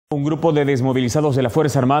Un grupo de desmovilizados de la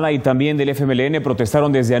Fuerza Armada y también del FMLN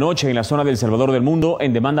protestaron desde anoche en la zona del Salvador del Mundo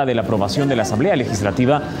en demanda de la aprobación de la Asamblea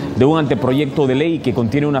Legislativa de un anteproyecto de ley que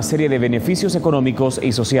contiene una serie de beneficios económicos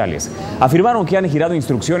y sociales. Afirmaron que han girado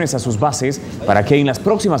instrucciones a sus bases para que en las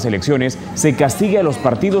próximas elecciones se castigue a los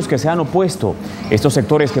partidos que se han opuesto. Estos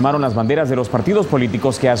sectores quemaron las banderas de los partidos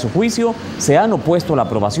políticos que a su juicio se han opuesto a la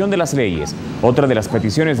aprobación de las leyes. Otra de las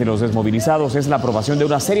peticiones de los desmovilizados es la aprobación de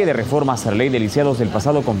una serie de reformas a la ley de lisiados del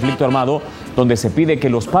pasado conflicto armado, donde se pide que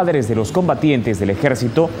los padres de los combatientes del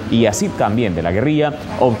ejército y así también de la guerrilla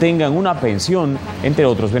obtengan una pensión, entre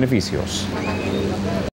otros beneficios.